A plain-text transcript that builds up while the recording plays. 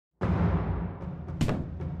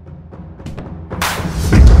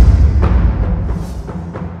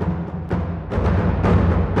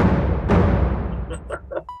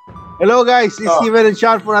Hello guys, it's Steven and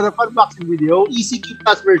Sean for another unboxing video, ECQ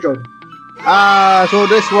Plus version. So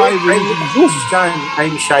that's why we Zoom.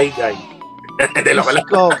 I'm shy guy.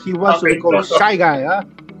 He wants to be called shy guy, huh?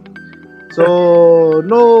 So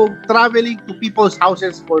no traveling to people's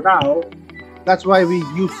houses for now. That's why we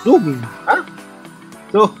use Zooming, huh?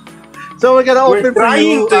 So we're gonna open for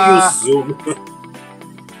you. We're trying to use Zoom.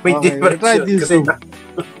 May difference yun.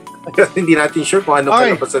 Kasi hindi natin sure kung ano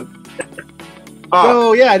kalabasan.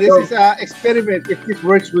 So yeah, this is an experiment. If this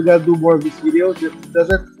works, we're gonna do more of these videos. If it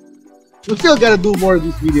doesn't, we're still gonna do more of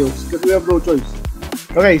these videos because we have no choice.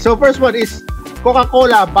 Okay, so first one is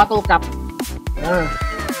Coca-Cola bottle cap.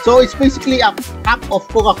 So it's basically a cap of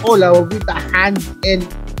Coca-Cola with a hand and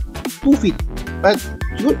 2 feet. But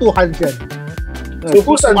you 2 hands yan. So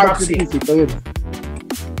who's unboxing?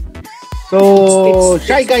 So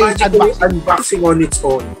Shy Guy is unboxing on its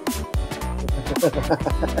own.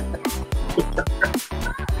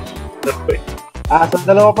 So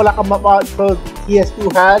dalawa pala kamapa. So he has 2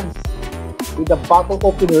 hands with a bottle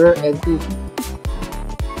opener and 2 feet.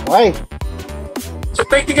 Okay. So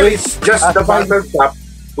technically it's just the bottle cap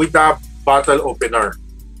with the bottle opener.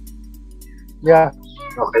 Yeah.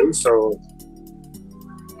 Okay, so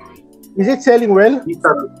is it selling well?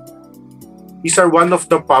 These are one of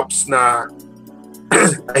the pops na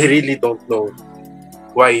I really don't know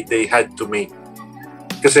why they had to make.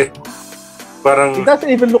 Kasi parang it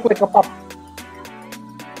doesn't even look like a pop.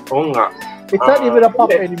 Oo nga. It's not even a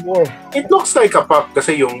pop anymore. It looks like a pop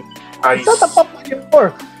kasi yung eyes. It's not a pop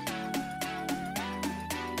anymore.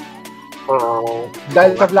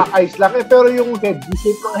 Dahil sa black eyes lang pero yung head, yung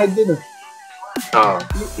shape ng head din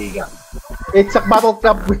Higa. It's a bottle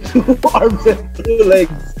cap with 2 arms and 2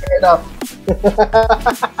 legs.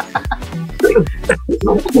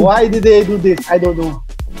 Why did they do this? I don't know.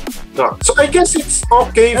 No. So I guess it's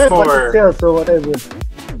okay for but it sells, so whatever.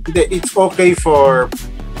 It's okay for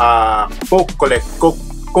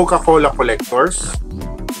Coca-Cola collectors.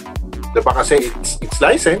 Diba kasi it's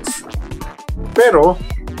licensed. Pero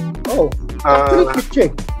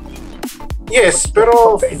check. Yes,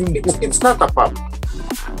 pero it's not a pop.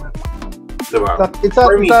 Diba? It's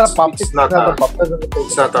not a pop. It's not a pop.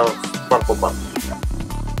 It's not a Funko Pop.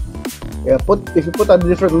 Yeah, if you put a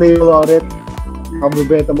different label on it,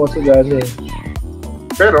 mabibenta mo sa gano'n eh.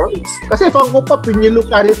 Pero it's kasi Funko Pop, when you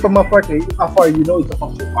look at it from afar, you know it's a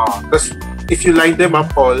Funko Pop. Tapos if you line them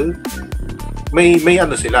up all, may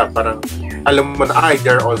ano sila, parang alam mo na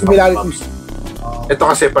they're all Funko Pops. Ito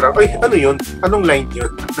kasi parang, ano yun? Anong line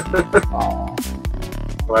yun?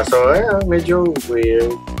 So, medyo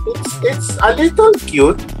weird. It's a little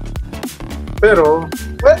cute. Pero,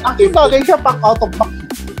 well, actually, bagay siya pang out of box.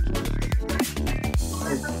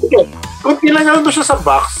 Okay. Kung ilangan mo siya sa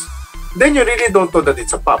box, then you really don't know that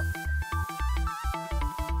it's a pop.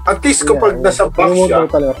 At least kapag nasa box siya,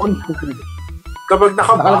 kapag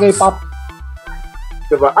naka-box, pop.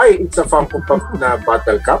 diba? It's a Funko Pop na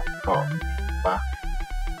bottle cap. Diba?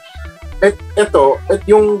 Ito,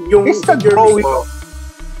 yung drawing mo,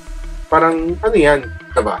 parang ano yan,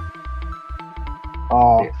 diba?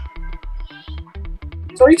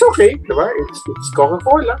 So it's okay, diba? It's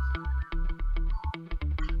Coca-Cola.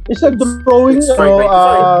 It's a drawing,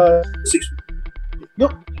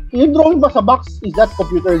 yung drawing ba sa box, is that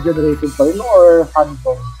computer generated pa rin or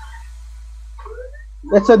hand-drawn?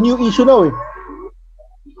 That's a new issue now eh.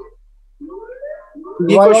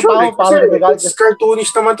 Hindi ko sure kasi it's cartoonish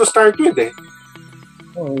naman to start with eh.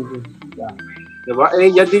 Yeah. Diba?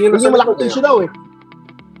 Yan din yung nasa likod issue daw eh.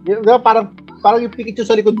 Diba, parang yung picture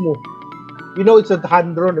sa likod mo. You know it's a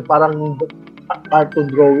hand-drawn eh. Parang cartoon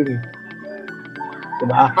drawing eh.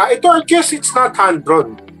 Diba? Ito I guess it's not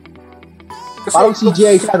hand-drawn. Kasi parang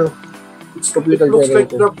CGI siya, no? It's computer generated.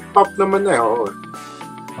 It looks like the pop naman na eh.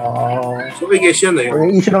 So I guess yan na yun.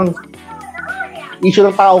 Issue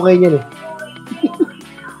ng tao ngayon yan eh.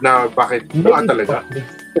 Na bakit? Talaga?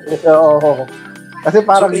 Oo. Kasi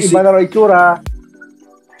parang so, iba na rin itsura.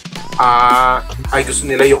 Ay gusto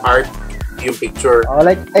nila yung art, yung picture.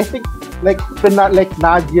 I think like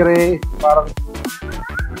Najire,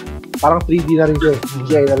 parang 3D na rin siya.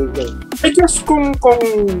 CGI na rin siya. I guess kung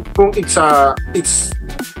it's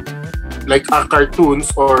like a cartoons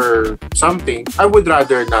or something, I would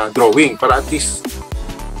rather na drawing para at least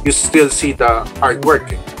you still see the artwork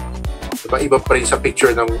eh. Iba pa rin sa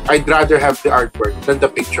picture ng I'd rather have the artwork than the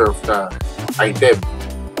picture of the item.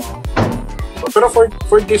 Pero for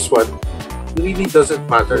this one, it really doesn't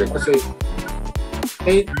matter kasi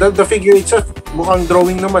the figure itself mukhang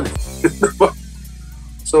drawing naman eh.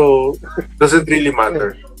 So doesn't really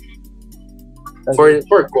matter for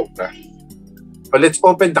Coke na. But let's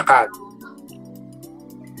open the can.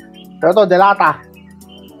 Pero to, delata.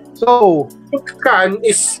 So, yung can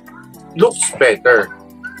looks better.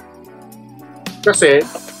 Kasi,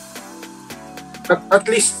 at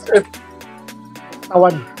least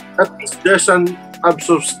there's an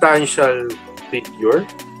substantial figure.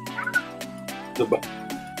 Diba?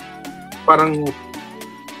 Parang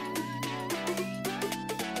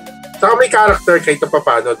saka may character kahit na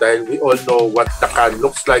paano dahil we all know what the can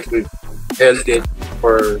looks like. We've held it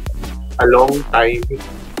for a long time.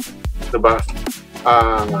 Diba?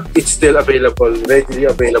 It's still available, readily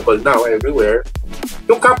available now everywhere.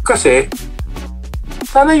 Yung cup kasi,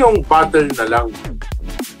 sana yung bottle na lang.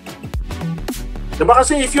 Diba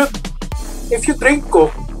kasi if you drink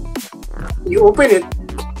Coke, you open it,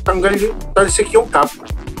 talsik yung cup,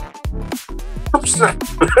 tapos na.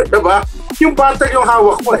 Diba? Yung bottle yung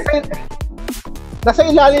hawak mo eh. Nasa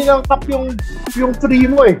ilalim ng cup yung free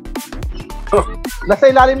mo eh. Oh. Nasa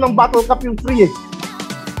ilalim ng bottle cup yung free eh.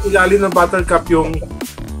 Ilalim ng bottle cup yung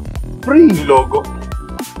free logo.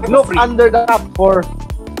 Look free? Under the cup for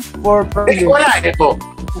free. Wala ito.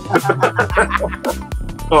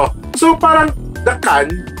 Oh. So parang the can,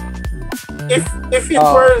 if it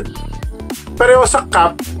were pareho sa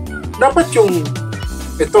cup, dapat yung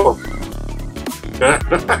ito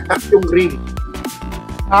yung green.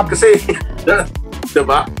 Kasi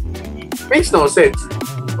diba? Makes no sense.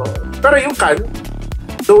 Pero yung can,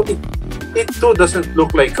 though it too doesn't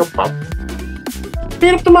look like a pop.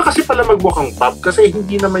 Pero tuma kasi pala magmukhang pop kasi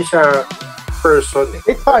hindi naman siya person eh.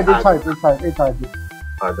 It's hard. Diba?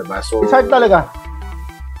 So, it's hard talaga.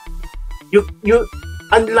 You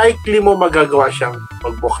unlikely mo magagawa siyang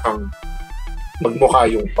magmukha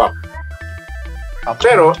yung pop.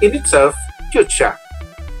 Pero in itself, cute siya.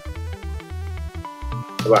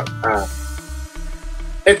 Diba?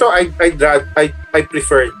 Ito, I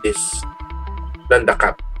prefer this than the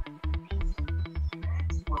cup.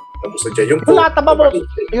 Tapos na dyan.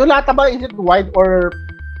 Yung lata ba, is it wide or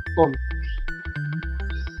tall?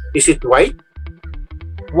 Is it wide?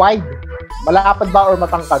 Wide. Malapad ba or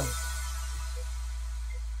matangkad?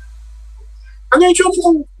 Ano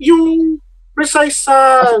yung precise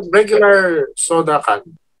sa regular soda can?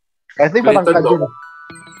 I think matangkad din.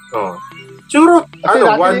 Oh. Siguro,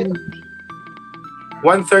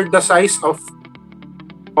 one-third the size of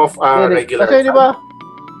regular kasi can.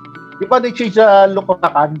 Di ba they change the look of the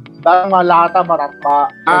can? Parang malata, maratma.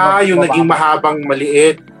 Yung naging mahabang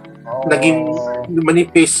maliit. Naging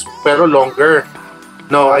manipis pero longer.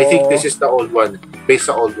 No, I think this is the old one. Based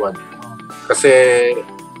sa old one. Kasi,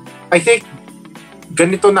 I think,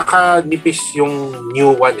 ganito nakanipis yung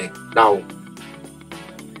new one eh, now.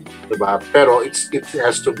 Diba? Pero it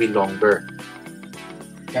has to be longer.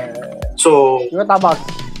 So, yung tama.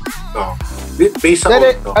 No. Based sa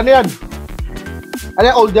old, no? Ano yan? Ano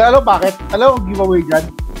yung old yan? Ano bakit? Ano yung giveaway dyan?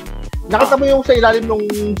 Nakita mo yung sa ilalim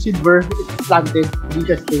ng silver, it's slanted,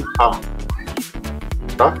 hindi siya straight.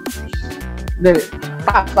 Hindi.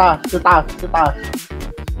 Taas.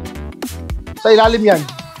 Sa ilalim yan.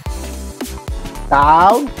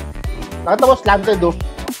 Down. Nakita mo slanted oh.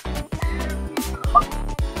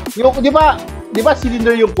 Yung, di ba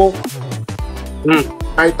cylinder yung Coke?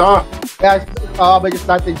 Ito. Kaya, medyo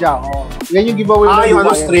slanted siya. Yan yung giveaway. Yung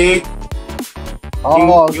ano straight.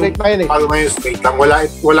 Straight na yun eh. Yung straight lang. Wala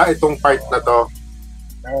itong part na to.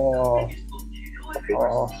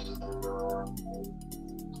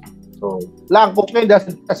 So, lang, Coke ngayon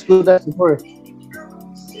doesn't as good as before.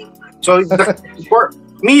 So, for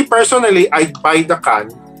me personally, I'd buy the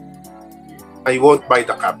can. I won't buy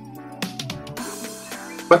the cup.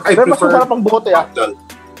 But I prefer mas masarap ang bote bottle.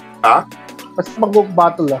 Ha? Mas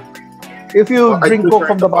mag-bottle If you drink Coke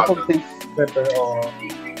from the bottle, tastes better.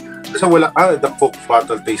 Kasi wala, the Coke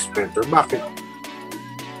bottle tastes better. Bakit?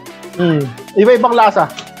 Iba-ibang lasa.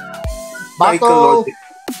 Bottle,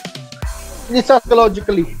 it's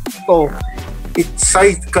psychologically. So, it's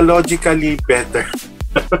psychologically better.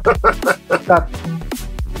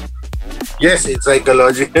 Yes, it's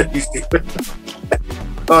psychologically better.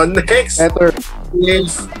 Next better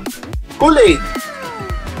is Kool-Aid.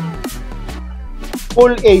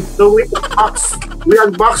 Kool-Aid. So we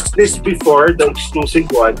unboxed this before, the exclusive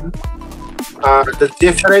one. The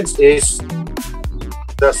difference is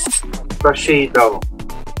the sachet daw.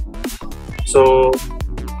 So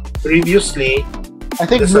previously, I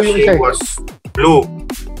think the blue sachet was blue.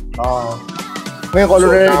 May color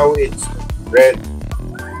so red. Now it's red.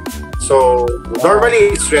 So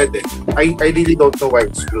normally it's red. I really don't know why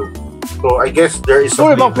it's blue. So I guess there is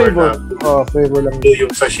a flavor. Flavor lang. Blue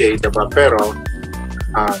yung sachet, diba? Pero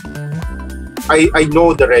I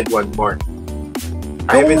know the red one more.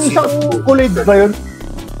 I haven't seen the blue. Kool-Aid ba yun?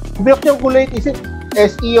 Milk yung Kool-Aid, is it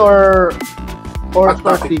SE or Hot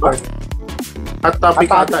Sport Topic sticker? Hot Topic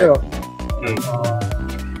ata. Kayo.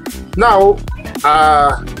 Now,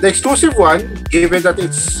 the exclusive one, given that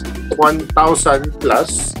it's 1,000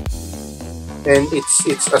 plus and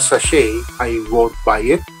it's a sachet, I won't buy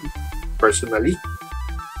it personally.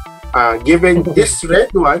 Given this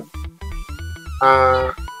red one,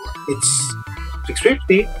 it's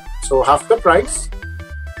 $650, so half the price.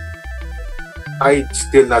 I'd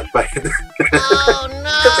still not buy it. Oh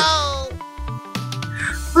no!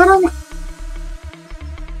 Parang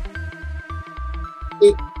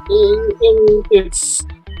it's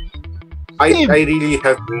I really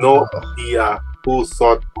have no idea who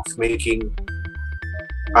thought of making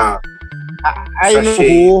I know sachet.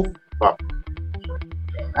 who. Wow.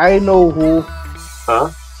 I know who. Huh?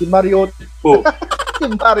 Si Mariotti. Oh. Si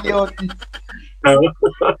Mariotti.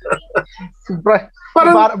 Si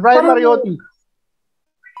Parang Brian Mariotti.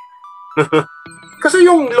 Kasi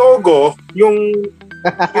yung logo, yung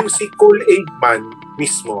si Cool Eggman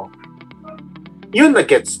mismo, yun I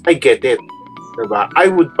get it. Diba? I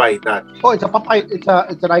would buy that. Oh, it's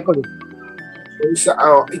an icon.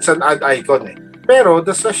 It's an ad icon eh. Pero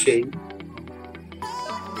the sachet,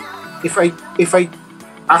 if I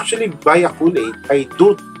actually buy a Kool-Aid, I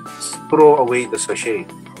do throw away the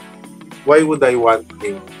sachet. Why would I want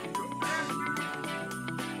him?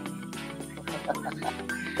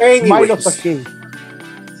 Milo Anyways. sachet.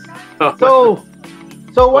 So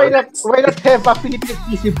why not have a Philippine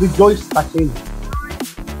exclusive with Joyce sachet?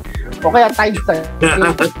 O kaya times sachet.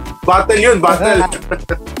 Battle yun, battle.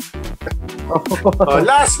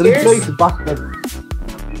 Last is Joyce basket.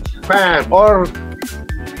 Bam. Or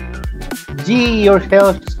G, your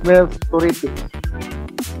health smells terrific.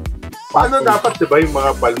 Paano dapat, diba, yung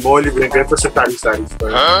mga Palmolive na ganito sa sari-sari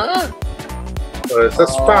store? Sa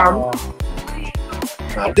spam,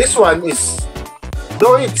 this one is,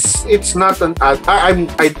 though it's not an ad,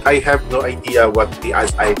 I have no idea what the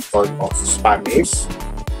ad icon of spam is,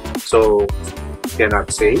 so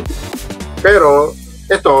cannot say. Pero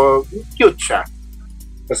ito, cute siya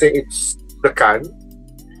kasi it's the can,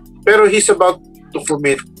 pero he's about to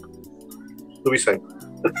commit suicide.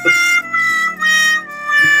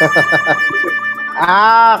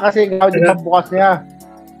 Kasi hindi pa bukas niya.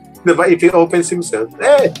 Diba, if he opens himself,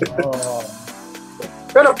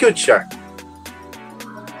 pero cute siya.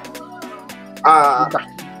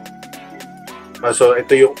 So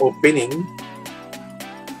ito yung opening,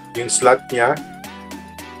 yung slot niya.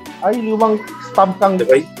 Ay, lumang spam kang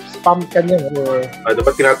Diba, spam ka niya.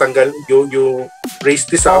 diba tinatanggal, you raise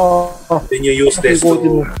this up, then you use this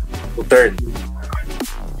to turn.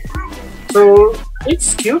 So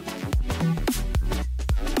it's cute.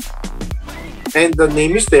 And the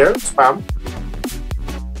name is there, spam.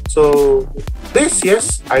 So this,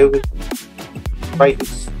 yes, I will buy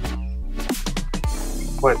this.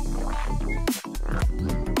 What?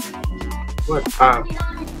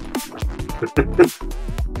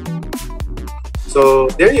 So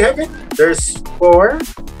there you have it. There's 4.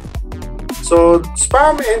 So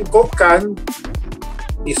spam and Coke can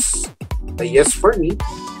is a yes for me.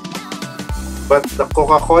 But the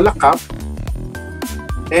Coca-Cola cup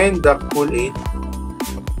and the Kool-Aid,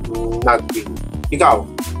 not really. Ikaw?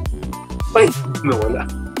 Ay, nawala.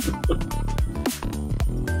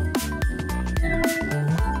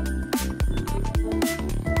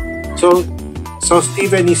 So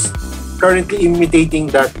Steven is currently imitating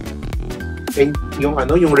that, and yung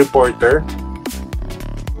reporter,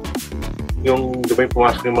 yung diba yung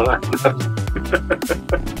pumasok yung mga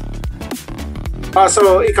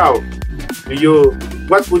so ikaw,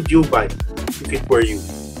 what would you buy if it were you?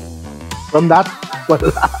 From that?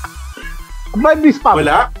 Wala. Might be spam.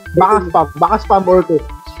 Wala? Baka spam or Coke.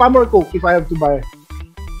 Spam or Coke if I have to buy.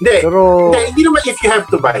 Pero hindi naman if you have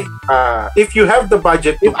to buy. If you have the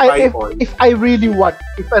budget to buy all. If I really want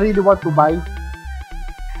to buy.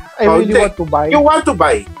 You want to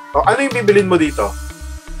buy. Ano yung bibilin mo dito?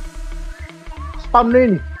 Spam na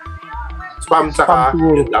yun. Spam saka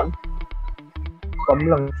yun lang?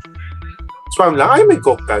 Spam lang? Ay, may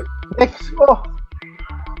Coke can.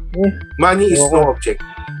 Money is no object.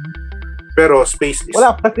 Pero space is.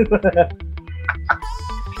 Wala pa rin.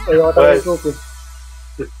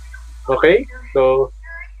 Okay, so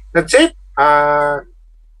that's it.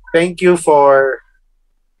 Thank you for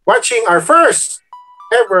watching our first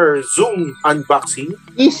ever Zoom unboxing.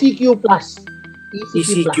 ECQ Plus.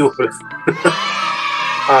 ECQ Plus.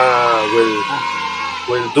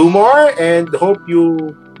 We'll do more and hope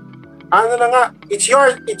you. Ano na nga? It's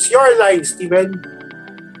your line, Steven.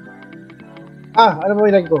 Ano mo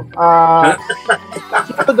yung ko?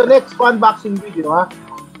 See you to the next unboxing video, ha?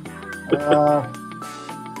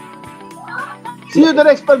 See you in the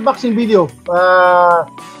next unboxing video.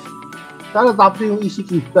 Sana top 2 yung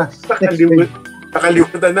ECQ.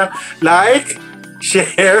 Nakalimutan na. Like,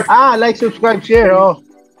 share. Like, subscribe, share.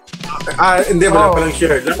 Hindi, wala palang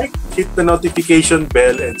share. Like, hit the notification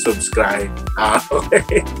bell and subscribe.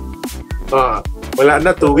 Okay. Wala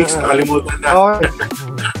na, 2 weeks, nakalimutan na.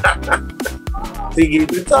 Sige,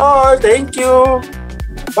 that's all. Thank you.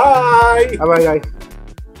 Bye. Bye-bye, guys.